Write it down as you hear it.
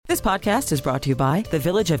This podcast is brought to you by the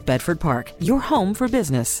Village of Bedford Park, your home for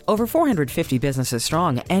business. Over 450 businesses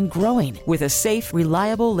strong and growing with a safe,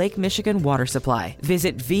 reliable Lake Michigan water supply.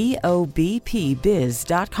 Visit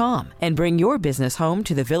VOBPBiz.com and bring your business home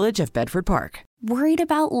to the Village of Bedford Park. Worried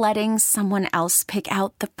about letting someone else pick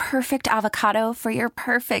out the perfect avocado for your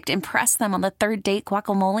perfect impress them on the third date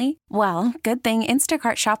guacamole? Well, good thing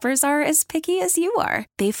Instacart shoppers are as picky as you are.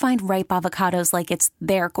 They find ripe avocados like it's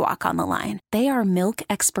their guac on the line. They are milk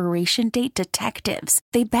expiration date detectives.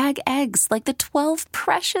 They bag eggs like the 12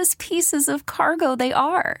 precious pieces of cargo they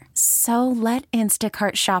are. So let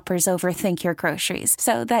Instacart shoppers overthink your groceries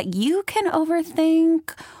so that you can overthink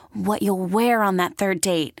what you'll wear on that third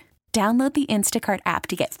date. Download the Instacart app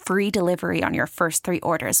to get free delivery on your first 3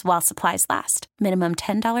 orders while supplies last. Minimum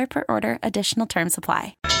 $10 per order. Additional terms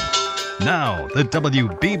apply. Now, the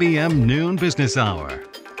WBBM Noon Business Hour.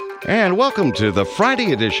 And welcome to the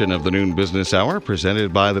Friday edition of the Noon Business Hour,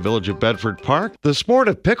 presented by the Village of Bedford Park. The sport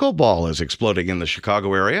of pickleball is exploding in the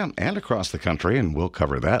Chicago area and across the country, and we'll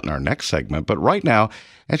cover that in our next segment. But right now,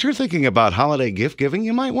 as you're thinking about holiday gift giving,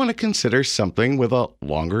 you might want to consider something with a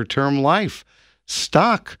longer-term life.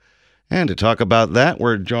 Stock. And to talk about that,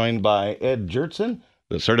 we're joined by Ed Jertson,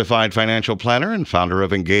 the certified financial planner and founder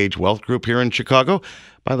of Engage Wealth Group here in Chicago.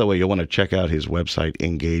 By the way, you'll want to check out his website,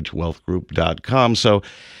 engagewealthgroup.com. So,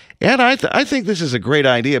 Ed, I think this is a great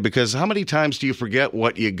idea, because how many times do you forget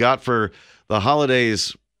what you got for the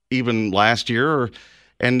holidays even last year?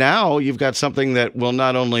 And now you've got something that will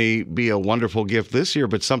not only be a wonderful gift this year,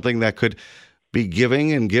 but something that could be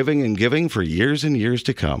giving and giving and giving for years and years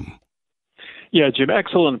to come. Yeah, Jim,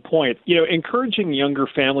 excellent point. Encouraging younger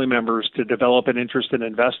family members to develop an interest in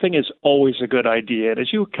investing is always a good idea. And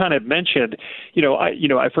as you kind of mentioned,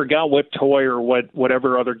 I forgot what toy or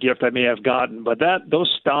whatever other gift I may have gotten, but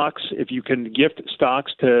those stocks, if you can gift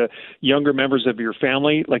stocks to younger members of your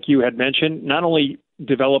family, like you had mentioned, not only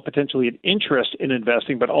develop potentially an interest in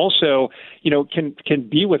investing, but also, can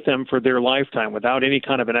be with them for their lifetime without any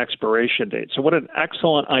kind of an expiration date. So what an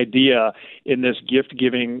excellent idea in this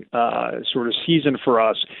gift-giving sort of season for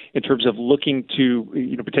us in terms of looking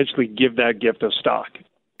to, potentially give that gift of stock.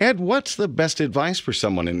 Ed, what's the best advice for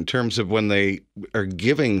someone in terms of when they are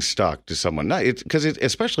giving stock to someone? Because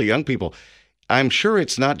especially young people, I'm sure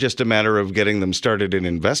it's not just a matter of getting them started in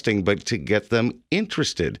investing, but to get them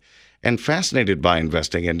interested and fascinated by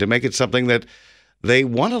investing, and to make it something that they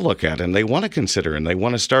want to look at and they want to consider and they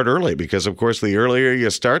want to start early, because, of course, the earlier you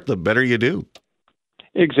start, the better you do.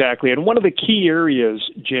 Exactly. And one of the key areas,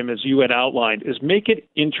 Jim, as you had outlined, is make it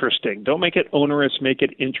interesting. Don't make it onerous, make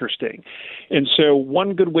it interesting. And so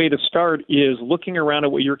one good way to start is looking around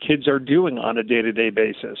at what your kids are doing on a day-to-day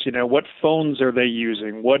basis. What phones are they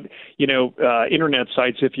using? What, internet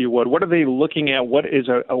sites, if you would. What are they looking at? What is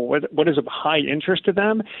of high interest to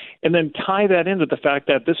them? And then tie that into the fact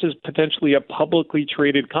that this is potentially a publicly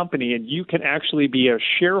traded company, and you can actually be a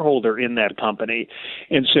shareholder in that company.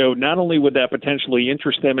 And so not only would that potentially interest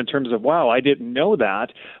them in terms of, wow, I didn't know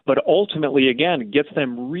that, but ultimately, again, gets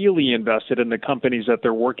them really invested in the companies that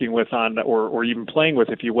they're working with on, or even playing with,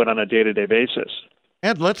 if you would, on a day-to-day basis.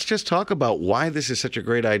 Ed, let's just talk about why this is such a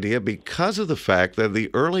great idea, because of the fact that the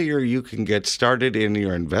earlier you can get started in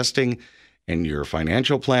your investing and your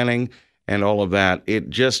financial planning and all of that, it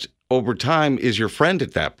just, over time, is your friend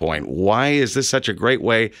at that point. Why is this such a great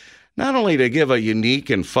way, not only to give a unique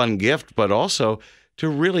and fun gift, but also to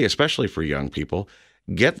really, especially for young people,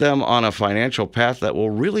 get them on a financial path that will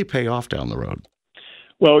really pay off down the road?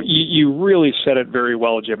 Well, you really said it very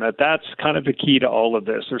well, Jim. That's kind of the key to all of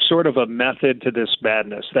this. There's sort of a method to this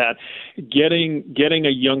madness, that getting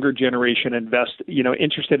a younger generation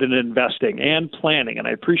interested in investing and planning. And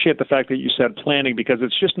I appreciate the fact that you said planning, because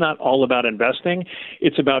it's just not all about investing.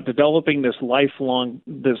 It's about developing this lifelong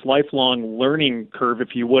learning curve, if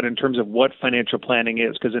you would, in terms of what financial planning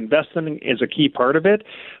is, because investing is a key part of it,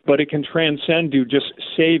 but it can transcend to just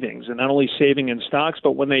savings, and not only saving in stocks,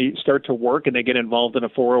 but when they start to work and they get involved in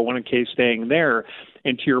a 401k, staying there.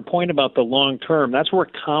 And to your point about the long term, that's where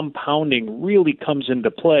compounding really comes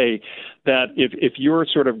into play, that if your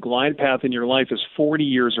sort of glide path in your life is 40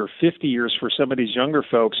 years or 50 years for some of these younger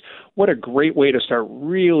folks, what a great way to start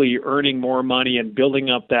really earning more money and building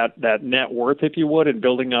up that net worth, if you would, and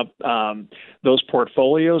building up those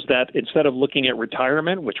portfolios, that instead of looking at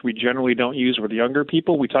retirement, which we generally don't use with younger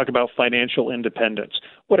people, we talk about financial independence.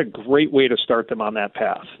 What a great way to start them on that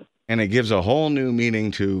path. And it gives a whole new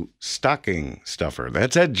meaning to stocking stuffer.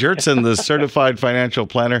 That's Ed Jertson, the certified financial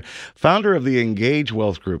planner, founder of the Engage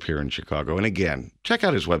Wealth Group here in Chicago. And again, check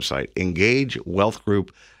out his website,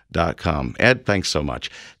 engagewealthgroup.com. Ed, thanks so much.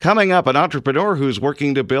 Coming up, an entrepreneur who's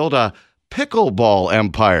working to build a pickleball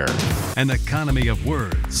empire. An economy of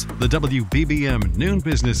words. The WBBM Noon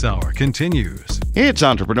Business Hour continues. It's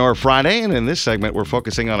Entrepreneur Friday, and in this segment, we're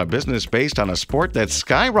focusing on a business based on a sport that's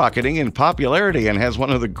skyrocketing in popularity and has one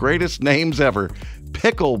of the greatest names ever,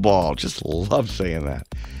 pickleball. Just love saying that.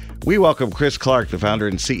 We welcome Chris Clark, the founder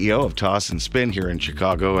and CEO of Toss and Spin here in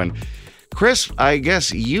Chicago. And Chris, I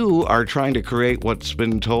guess you are trying to create what's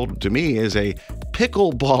been told to me is a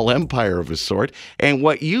pickleball empire of a sort. And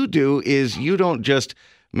what you do is you don't just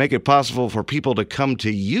make it possible for people to come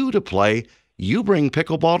to you to play, you bring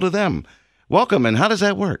pickleball to them. Welcome, and how does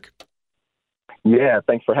that work? Yeah,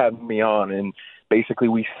 thanks for having me on. And basically,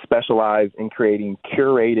 we specialize in creating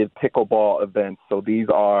curated pickleball events. So these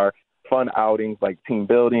are fun outings like team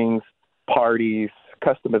buildings, parties,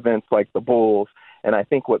 custom events like the Bulls. And I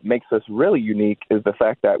think what makes us really unique is the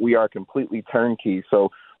fact that we are completely turnkey. So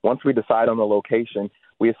once we decide on the location,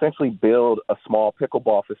 we essentially build a small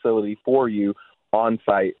pickleball facility for you on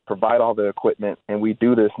site, provide all the equipment, and we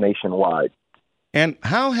do this nationwide. And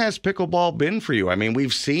how has pickleball been for you? I mean,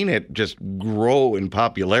 we've seen it just grow in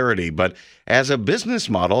popularity, but as a business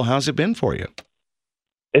model, how's it been for you?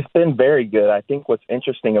 It's been very good. I think what's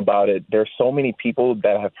interesting about it, there's so many people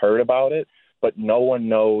that have heard about it, but no one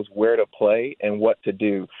knows where to play and what to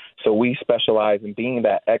do. So we specialize in being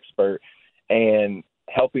that expert and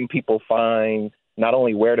helping people find not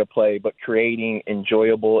only where to play, but creating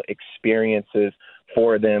enjoyable experiences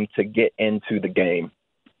for them to get into the game.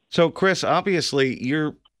 So, Chris, obviously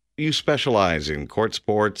you specialize in court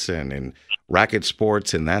sports and in racket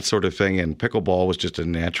sports and that sort of thing, and pickleball was just a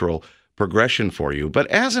natural progression for you. But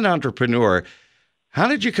as an entrepreneur, how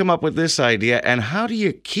did you come up with this idea, and how do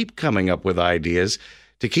you keep coming up with ideas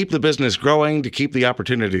to keep the business growing, to keep the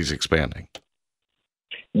opportunities expanding?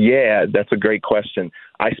 Yeah, that's a great question.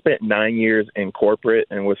 I spent 9 years in corporate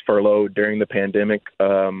and was furloughed during the pandemic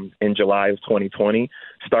in July of 2020.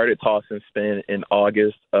 Started Toss and Spin in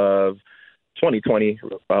August of 2020,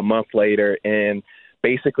 a month later. And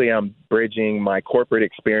basically, I'm bridging my corporate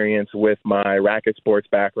experience with my racket sports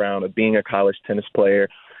background of being a college tennis player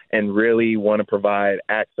and really want to provide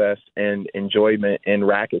access and enjoyment in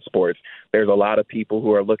racket sports. There's a lot of people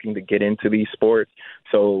who are looking to get into these sports,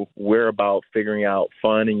 so we're about figuring out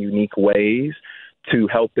fun and unique ways to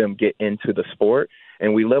help them get into the sport.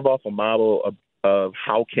 And we live off a model of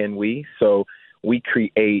how can we? So we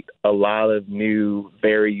create a lot of new,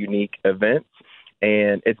 very unique events,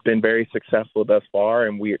 and it's been very successful thus far,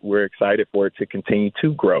 and we're excited for it to continue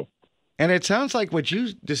to grow. And it sounds like what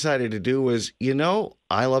you decided to do was,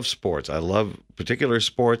 I love sports. I love particular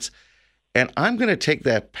sports. And I'm going to take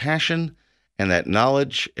that passion and that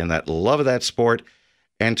knowledge and that love of that sport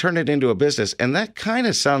and turn it into a business. And that kind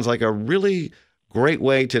of sounds like a really great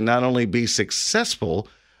way to not only be successful,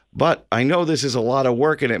 but I know this is a lot of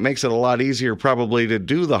work, and it makes it a lot easier probably to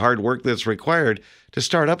do the hard work that's required to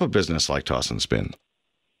start up a business like Toss and Spin.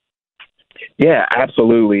 Yeah,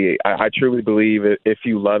 absolutely. I truly believe if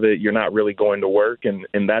you love it, you're not really going to work.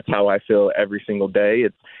 And that's how I feel every single day.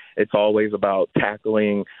 It's always about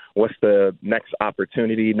tackling what's the next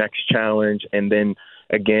opportunity, next challenge, and then,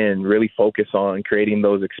 again, really focus on creating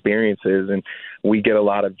those experiences. And we get a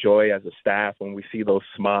lot of joy as a staff when we see those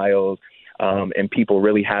smiles and people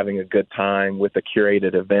really having a good time with a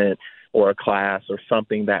curated event or a class or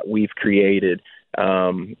something that we've created.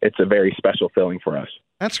 It's a very special feeling for us.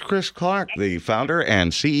 That's Chris Clark, the founder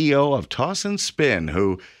and CEO of Toss and Spin,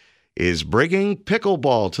 who is bringing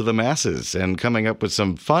pickleball to the masses and coming up with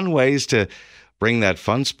some fun ways to bring that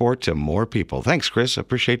fun sport to more people. Thanks, Chris.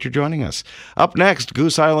 Appreciate you joining us. Up next,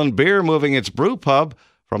 Goose Island Beer moving its brew pub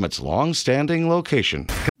from its long-standing location.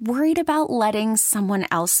 Worried about letting someone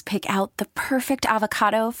else pick out the perfect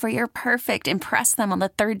avocado for your perfect impress them on the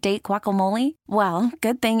third date guacamole? Well,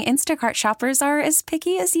 good thing Instacart shoppers are as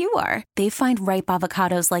picky as you are. They find ripe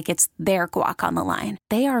avocados like it's their guac on the line.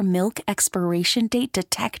 They are milk expiration date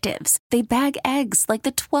detectives. They bag eggs like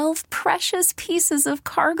the 12 precious pieces of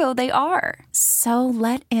cargo they are. So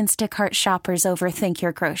let Instacart shoppers overthink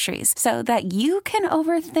your groceries so that you can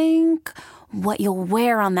overthink what you'll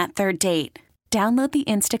wear on that third date. Download the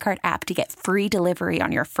Instacart app to get free delivery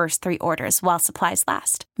on your first 3 orders while supplies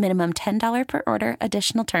last. Minimum $10 per order.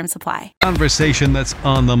 Additional terms apply. Conversation that's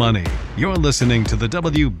on the money. You're listening to the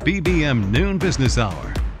WBBM Noon Business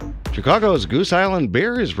Hour. Chicago's Goose Island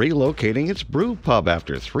Beer is relocating its brew pub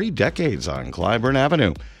after 3 decades on Clybourne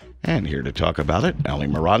Avenue. And here to talk about it, Ali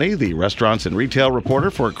Marani, the restaurants and retail reporter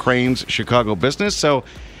for Crain's Chicago Business. So,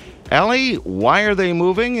 Ali, why are they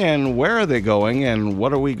moving and where are they going and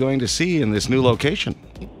what are we going to see in this new location?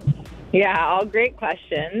 Yeah, all great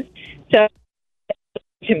questions. So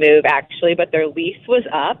to move actually, but their lease was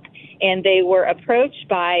up and they were approached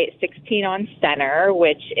by 16 on Center,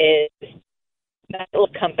 which is a little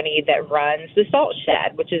company that runs the Salt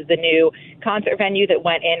Shed, which is the new concert venue that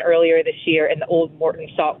went in earlier this year in the old Morton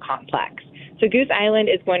Salt Complex. So Goose Island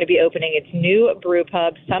is going to be opening its new brew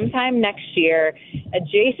pub sometime next year,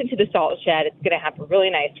 adjacent to the Salt Shed. It's going to have a really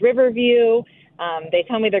nice river view. They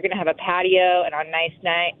tell me they're going to have a patio, and on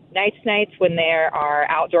nice nights when there are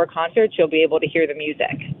outdoor concerts, you'll be able to hear the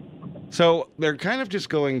music. So they're kind of just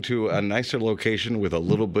going to a nicer location with a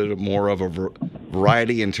little bit more of a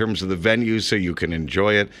variety in terms of the venues, so you can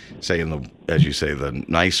enjoy it. Say in the, as you say, the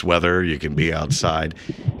nice weather, you can be outside.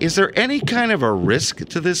 Is there any kind of a risk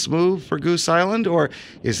to this move for Goose Island, or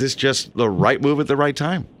is this just the right move at the right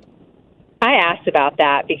time? I asked about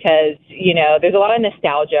that because, there's a lot of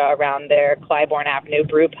nostalgia around their Clybourne Avenue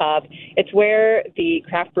brew pub. It's where the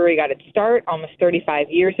craft brewery got its start almost 35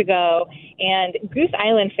 years ago. And Goose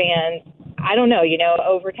Island fans, I don't know,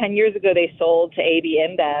 over 10 years ago they sold to AB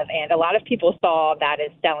InBev, and a lot of people saw that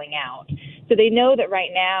as selling out. So they know that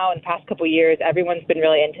right now, in the past couple of years, everyone's been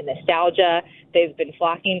really into nostalgia. They've been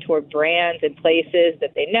flocking toward brands and places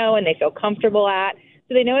that they know and they feel comfortable at.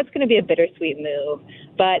 So they know it's going to be a bittersweet move.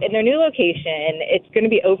 But in their new location, it's going to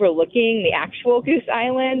be overlooking the actual Goose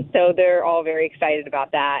Island. So they're all very excited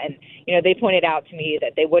about that. And, they pointed out to me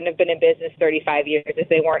that they wouldn't have been in business 35 years if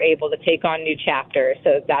they weren't able to take on new chapters.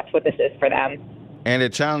 So that's what this is for them. And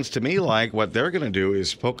it sounds to me like what they're going to do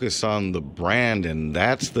is focus on the brand, and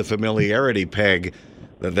that's the familiarity peg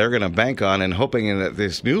that they're going to bank on, and hoping that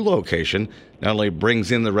this new location not only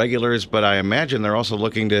brings in the regulars, but I imagine they're also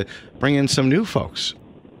looking to bring in some new folks.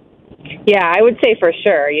 Yeah, I would say for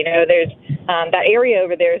sure. There's that area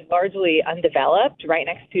over there is largely undeveloped right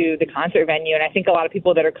next to the concert venue, and I think a lot of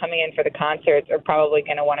people that are coming in for the concerts are probably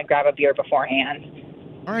going to want to grab a beer beforehand.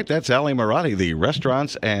 All right, that's Ali Marotti, the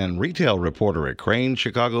restaurants and retail reporter at Crane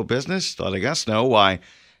Chicago Business, letting us know why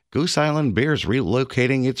Goose Island Beer's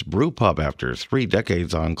relocating its brew pub after 3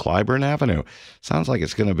 decades on Clybourne Avenue. Sounds like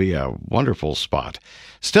it's going to be a wonderful spot.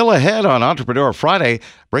 Still ahead on Entrepreneur Friday,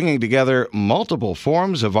 bringing together multiple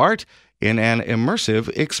forms of art in an immersive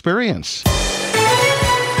experience.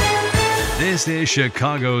 This is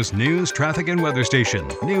Chicago's news, traffic, and weather station,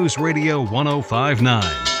 News Radio 1059.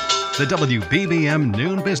 The WBBM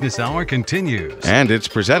Noon Business Hour continues. And it's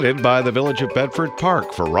presented by the Village of Bedford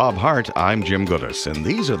Park. For Rob Hart, I'm Jim Goodis, and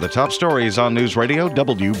these are the top stories on News Radio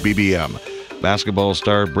WBBM. Basketball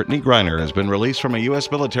star Brittany Griner has been released from a U.S.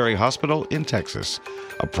 military hospital in Texas.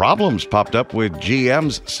 A problem's popped up with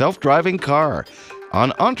GM's self-driving car.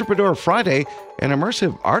 On Entrepreneur Friday, an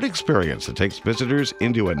immersive art experience that takes visitors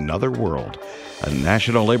into another world. A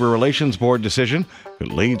National Labor Relations Board decision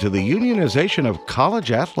could lead to the unionization of college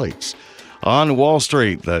athletes. On Wall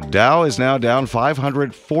Street, the Dow is now down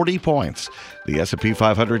 540 points. The S&P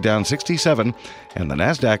 500 down 67, and the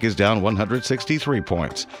Nasdaq is down 163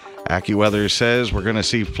 points. AccuWeather says we're going to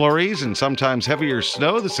see flurries and sometimes heavier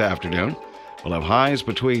snow this afternoon. We'll have highs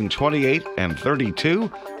between 28 and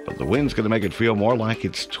 32, but the wind's going to make it feel more like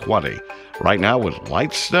it's 20. Right now, with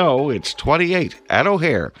light snow, it's 28 at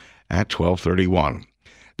O'Hare at 12:31.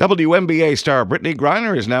 WNBA star Brittany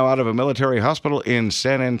Griner is now out of a military hospital in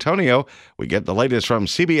San Antonio. We get the latest from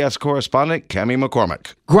CBS correspondent Cami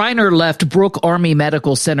McCormick. Griner left Brooke Army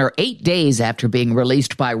Medical Center 8 days after being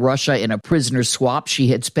released by Russia in a prisoner swap. She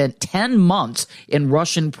had spent 10 months in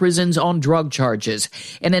Russian prisons on drug charges.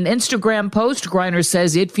 In an Instagram post, Griner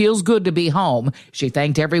says it feels good to be home. She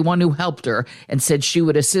thanked everyone who helped her and said she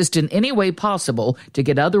would assist in any way possible to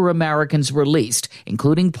get other Americans released,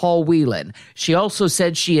 including Paul Whelan. She also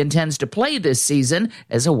said she intends to play this season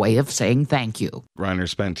as a way of saying thank you. Griner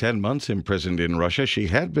spent 10 months imprisoned in Russia. She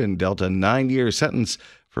had been dealt a 9-year sentence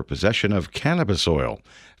for possession of cannabis oil.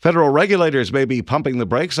 Federal regulators may be pumping the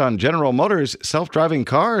brakes on General Motors' self-driving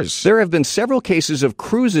cars. There have been several cases of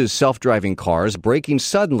Cruise's self-driving cars braking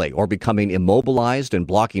suddenly or becoming immobilized and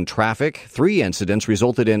blocking traffic. 3 incidents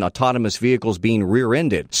resulted in autonomous vehicles being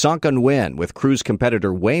rear-ended. Sangkan Nguyen with Cruise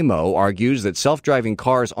competitor Waymo argues that self-driving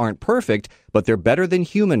cars aren't perfect, but they're better than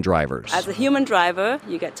human drivers. As a human driver,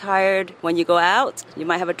 you get tired when you go out. You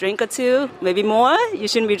might have a drink or two, maybe more. You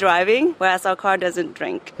shouldn't be driving, whereas our car doesn't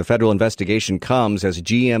drink. The federal investigation comes as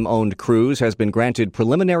GM-owned Cruise has been granted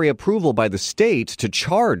preliminary approval by the state to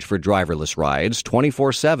charge for driverless rides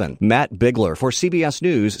 24/7. Matt Bigler for CBS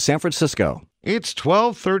News, San Francisco. It's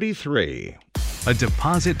 12:33. A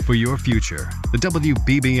deposit for your future. The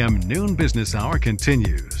WBBM Noon Business Hour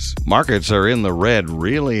continues. Markets are in the red,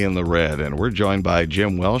 really in the red, and we're joined by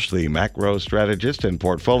Jim Welsh, the macro strategist and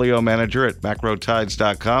portfolio manager at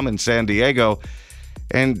macrotides.com in San Diego.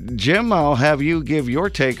 And Jim, I'll have you give your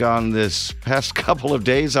take on this past couple of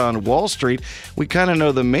days on Wall Street. We kind of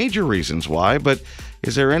know the major reasons why, but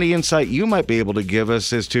is there any insight you might be able to give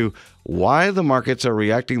us as to why the markets are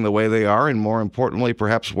reacting the way they are, and more importantly,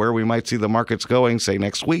 perhaps where we might see the markets going, say,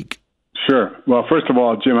 next week? Sure. Well, first of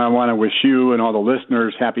all, Jim, I want to wish you and all the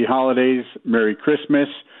listeners happy holidays, Merry Christmas.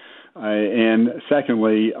 And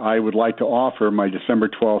secondly, I would like to offer my December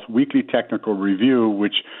 12th weekly technical review,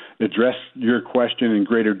 which addressed your question in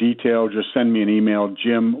greater detail. Just send me an email,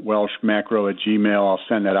 jimwelshmacro@gmail. I'll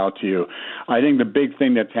send that out to you. I think the big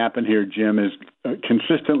thing that's happened here, Jim, is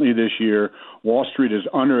consistently this year, Wall Street has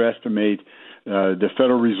underestimated the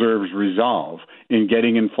Federal Reserve's resolve in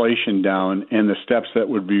getting inflation down and the steps that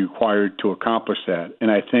would be required to accomplish that. And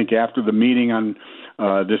I think after the meeting on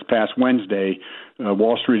this past Wednesday,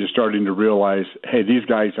 Wall Street is starting to realize, hey, these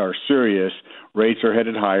guys are serious. Rates are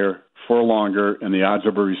headed higher for longer, and the odds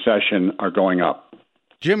of a recession are going up.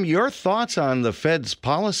 Jim, your thoughts on the Fed's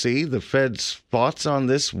policy, the Fed's thoughts on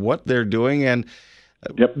this, what they're doing, and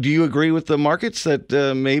do you agree with the markets that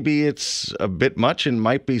maybe it's a bit much and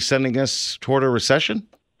might be sending us toward a recession?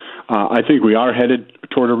 I think we are headed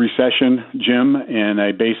toward a recession, Jim, and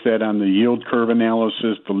I base that on the yield curve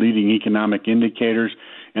analysis, the leading economic indicators,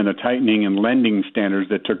 and the tightening and lending standards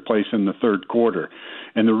that took place in the third quarter.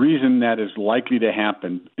 And the reason that is likely to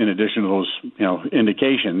happen, in addition to those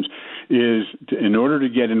indications, is in order to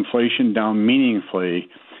get inflation down meaningfully,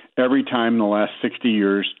 every time in the last 60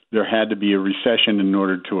 years, there had to be a recession in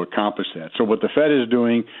order to accomplish that. So what the Fed is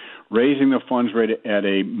doing, raising the funds rate at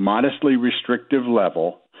a modestly restrictive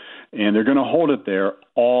level, and they're going to hold it there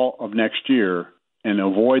all of next year and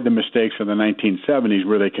avoid the mistakes of the 1970s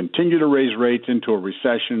where they continue to raise rates into a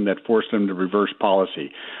recession that forced them to reverse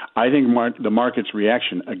policy. I think the market's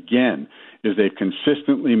reaction, again, is they've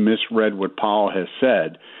consistently misread what Powell has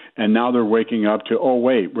said, and now they're waking up to, oh,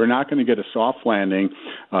 wait, we're not going to get a soft landing,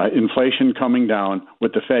 inflation coming down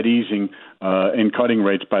with the Fed easing and cutting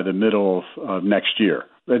rates by the middle of next year.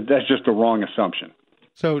 That's just a wrong assumption.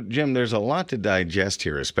 So, Jim, there's a lot to digest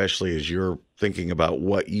here, especially as you're thinking about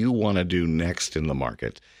what you want to do next in the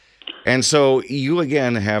market. And so you,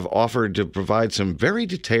 again, have offered to provide some very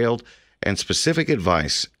detailed and specific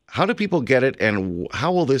advice. How do people get it, and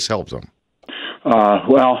how will this help them?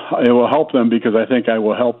 Well, it will help them because I think I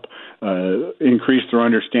will help increase their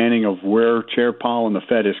understanding of where Chair Powell and the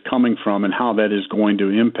Fed is coming from and how that is going to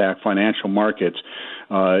impact financial markets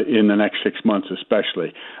in the next 6 months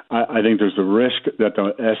especially. I think there's a risk that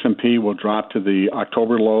the S&P will drop to the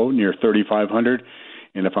October low near 3,500.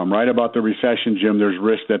 And if I'm right about the recession, Jim, there's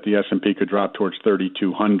risk that the S&P could drop towards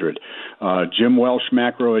 3,200. Jim Welsh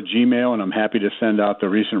Macro at Gmail, and I'm happy to send out the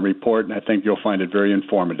recent report, and I think you'll find it very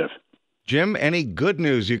informative. Jim, any good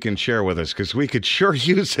news you can share with us? Because we could sure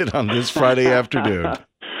use it on this Friday afternoon.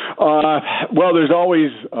 Well, there's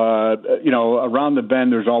always, around the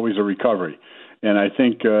bend, there's always a recovery. And I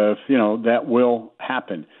think, that will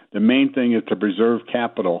happen. The main thing is to preserve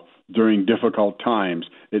capital during difficult times.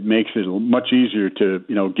 It makes it much easier to,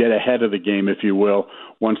 get ahead of the game, if you will,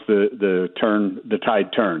 once the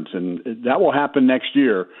tide turns. And that will happen next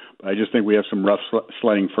year. But I just think we have some rough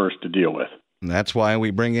sledding first to deal with. And that's why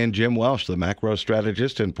we bring in Jim Welsh, the macro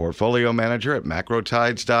strategist and portfolio manager at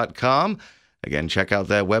macrotides.com. Again, check out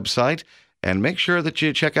that website and make sure that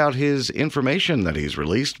you check out his information that he's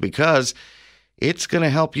released, because it's going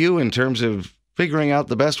to help you in terms of figuring out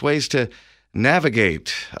the best ways to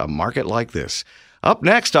navigate a market like this. Up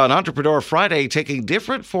next on Entrepreneur Friday, taking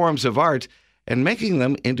different forms of art and making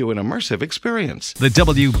them into an immersive experience. The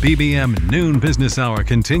WBBM Noon Business Hour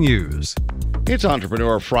continues. It's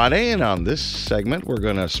Entrepreneur Friday, and on this segment, we're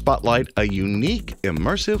going to spotlight a unique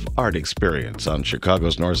immersive art experience on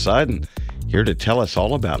Chicago's North Side. And here to tell us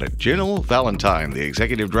all about it, Jill Valentine, the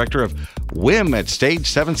executive director of WIM at Stage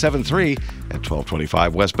 773 at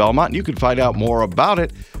 1225 West Belmont. And you can find out more about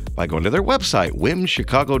it by going to their website,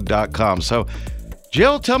 wimchicago.com. So,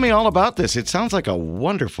 Jill, tell me all about this. It sounds like a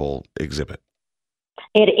wonderful exhibit.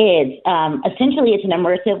 It is. Essentially, it's an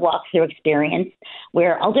immersive walkthrough experience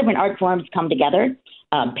where all different art forms come together.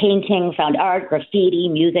 Painting, found art, graffiti,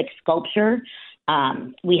 music, sculpture.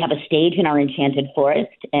 We have a stage in our Enchanted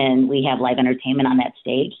Forest, and we have live entertainment on that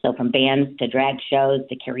stage. So from bands to drag shows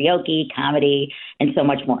to karaoke, comedy, and so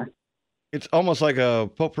much more. It's almost like a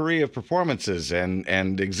potpourri of performances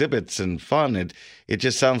and exhibits and fun. It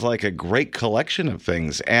just sounds like a great collection of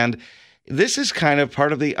things. And this is kind of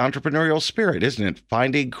part of the entrepreneurial spirit, isn't it?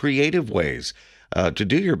 Finding creative ways to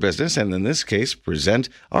do your business, and in this case, present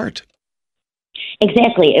art.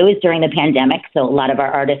 Exactly. It was during the pandemic, so a lot of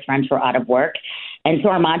our artist friends were out of work. And so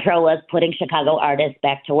our mantra was putting Chicago artists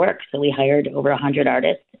back to work. So we hired over 100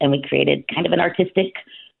 artists, and we created kind of an artistic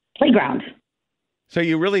playground. So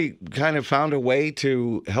you really kind of found a way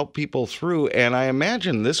to help people through. And I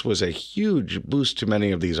imagine this was a huge boost to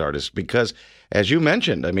many of these artists because, as you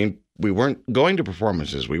mentioned, I mean, we weren't going to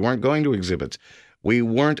performances. We weren't going to exhibits. We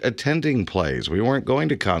weren't attending plays. We weren't going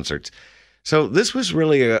to concerts. So this was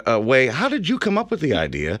really a way. How did you come up with the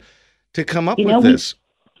idea to come up with this?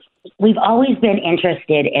 We've always been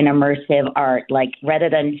interested in immersive art, like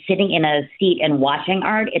rather than sitting in a seat and watching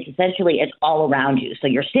art, it's all around you. So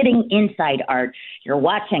you're sitting inside art, you're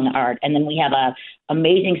watching art, and then we have a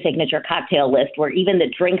amazing signature cocktail list where even the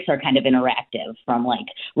drinks are kind of interactive, from like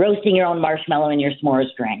roasting your own marshmallow in your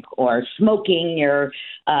s'mores drink or smoking your,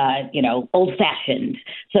 old fashioned.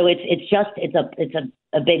 So it's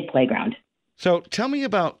a big playground. So tell me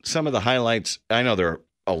about some of the highlights. I know there are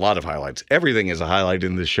a lot of highlights. Everything is a highlight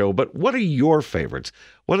in this show, but what are your favorites?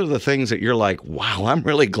 What are the things that you're like, wow, I'm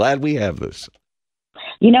really glad we have this?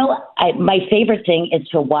 My favorite thing is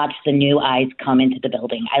to watch the new eyes come into the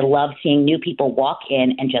building. I love seeing new people walk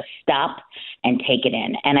in and just stop and take it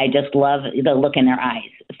in. And I just love the look in their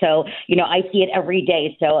eyes. So, I see it every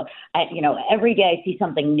day. So, every day I see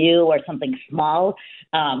something new or something small.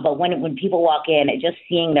 But when people walk in, just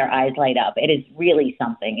seeing their eyes light up, it is really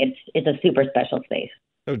something. It's a super special space.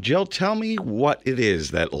 So, Jill, tell me what it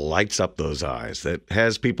is that lights up those eyes, that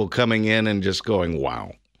has people coming in and just going,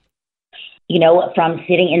 wow. From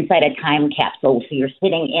sitting inside a time capsule. So you're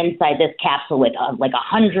sitting inside this capsule with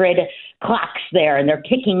 100 clocks there, and they're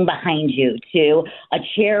ticking behind you, to a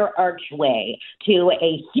chair archway, to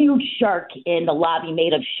a huge shark in the lobby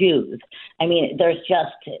made of shoes. I mean, there's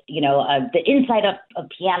just, the inside of a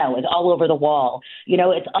piano is all over the wall.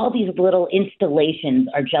 It's all these little installations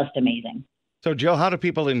are just amazing. So, Jill, how do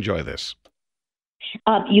people enjoy this?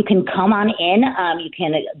 You can come on in. You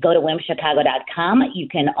can go to wimchicago.com. You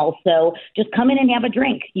can also just come in and have a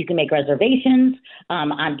drink. You can make reservations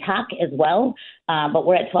on top as well. But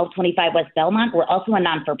we're at 1225 West Belmont. We're also a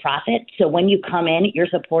non-for-profit. So when you come in, you're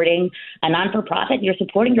supporting a non-for-profit. You're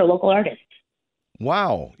supporting your local artists.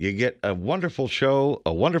 Wow. You get a wonderful show,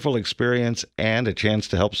 a wonderful experience, and a chance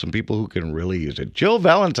to help some people who can really use it. Jill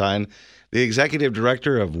Valentine, the executive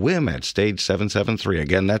director of WIM at Stage 773.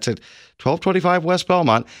 Again, that's at 1225 West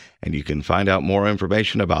Belmont. And you can find out more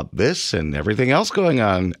information about this and everything else going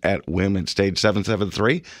on at WIM at Stage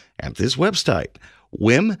 773 at this website,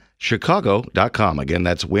 wimchicago.com. Again,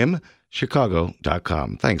 that's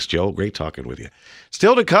wimchicago.com. Thanks, Jill. Great talking with you.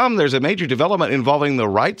 Still to come, there's a major development involving the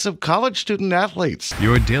rights of college student athletes.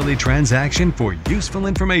 Your daily transaction for useful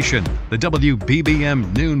information. The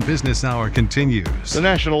WBBM Noon Business Hour continues. The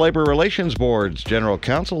National Labor Relations Board's general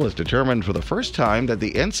counsel has determined for the first time that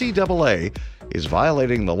the NCAA is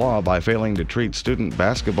violating the law by failing to treat student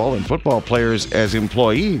basketball and football players as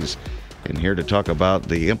employees. And here to talk about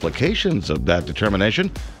the implications of that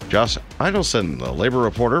determination, Josh Idelson, the labor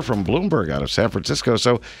reporter from Bloomberg out of San Francisco.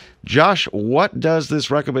 So, Josh, what does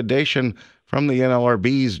this recommendation from the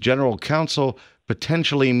NLRB's general counsel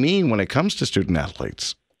potentially mean when it comes to student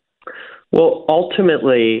athletes? Well,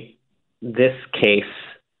 ultimately, this case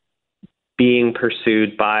being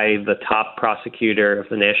pursued by the top prosecutor of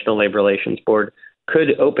the National Labor Relations Board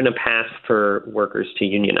could open a path for workers to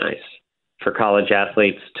unionize, for college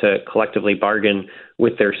athletes to collectively bargain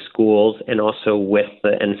with their schools and also with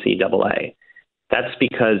the NCAA. That's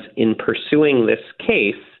because in pursuing this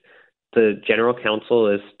case, the general counsel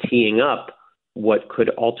is teeing up what could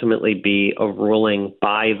ultimately be a ruling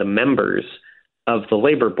by the members of the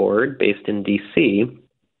labor board based in D.C.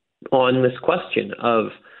 on this question of,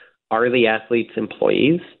 are the athletes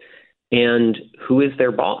employees and who is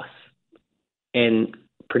their boss? And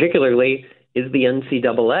particularly, is the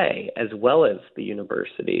NCAA, as well as the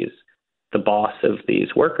universities, the boss of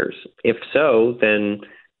these workers? If so, then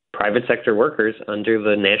private sector workers under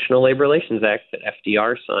the National Labor Relations Act that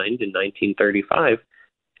FDR signed in 1935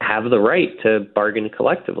 have the right to bargain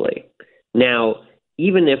collectively. Now,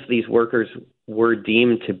 even if these workers were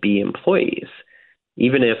deemed to be employees,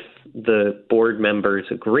 even if the board members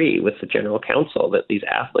agree with the general counsel that these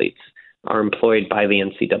athletes are employed by the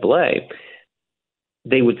NCAA,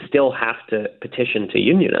 they would still have to petition to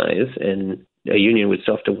unionize, and a union would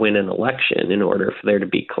still have to win an election in order for there to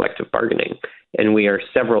be collective bargaining. And we are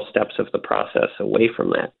several steps of the process away from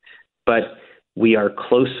that. But we are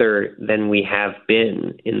closer than we have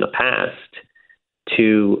been in the past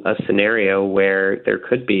to a scenario where there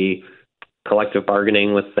could be collective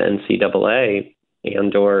bargaining with the NCAA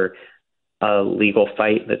and or a legal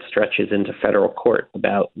fight that stretches into federal court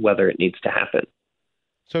about whether it needs to happen.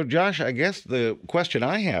 So, Josh, I guess the question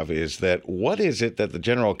I have is that what is it that the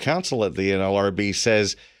general counsel at the NLRB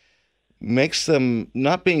says makes them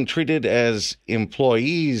not being treated as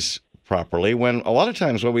employees properly, when a lot of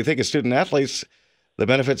times when we think of student athletes, the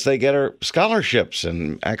benefits they get are scholarships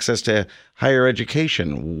and access to higher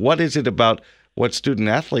education? What is it about what student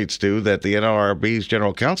athletes do that the NLRB's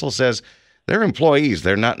general counsel says they're employees,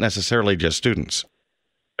 they're not necessarily just students?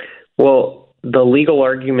 Well, the legal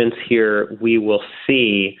arguments here we will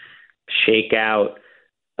see shake out,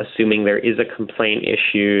 assuming there is a complaint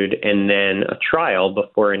issued and then a trial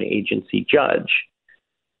before an agency judge.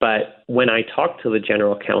 But when I talked to the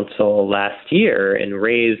general counsel last year and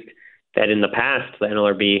raised that in the past the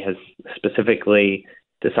NLRB has specifically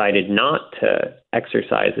decided not to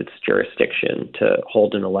exercise its jurisdiction to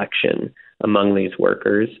hold an election among these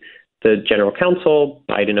workers, the general counsel,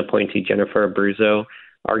 Biden appointee Jennifer Abruzzo,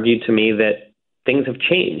 argued to me that things have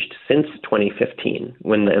changed since 2015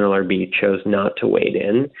 when the NLRB chose not to wade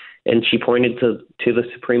in. And she pointed to the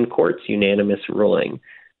Supreme Court's unanimous ruling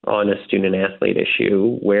on a student-athlete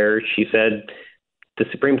issue where she said the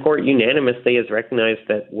Supreme Court unanimously has recognized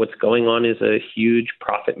that what's going on is a huge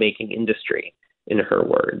profit-making industry, in her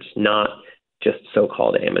words, not just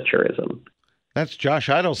so-called amateurism. That's Josh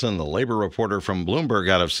Idelson, the labor reporter from Bloomberg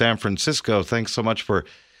out of San Francisco. Thanks so much for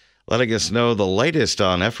letting us know the latest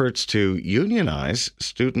on efforts to unionize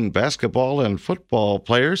student basketball and football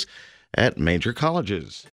players at major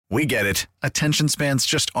colleges. We get it. Attention spans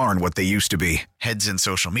just aren't what they used to be. Heads in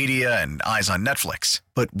social media and eyes on Netflix.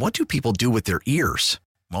 But what do people do with their ears?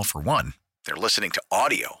 Well, for one, they're listening to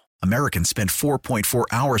audio. Americans spend 4.4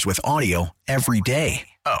 hours with audio every day.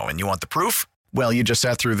 Oh, and you want the proof? Well, you just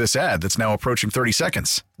sat through this ad that's now approaching 30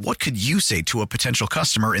 seconds. What could you say to a potential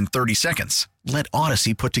customer in 30 seconds? Let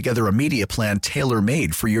Odyssey put together a media plan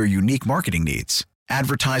tailor-made for your unique marketing needs.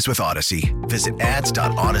 Advertise with Odyssey. Visit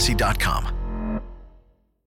ads.odyssey.com.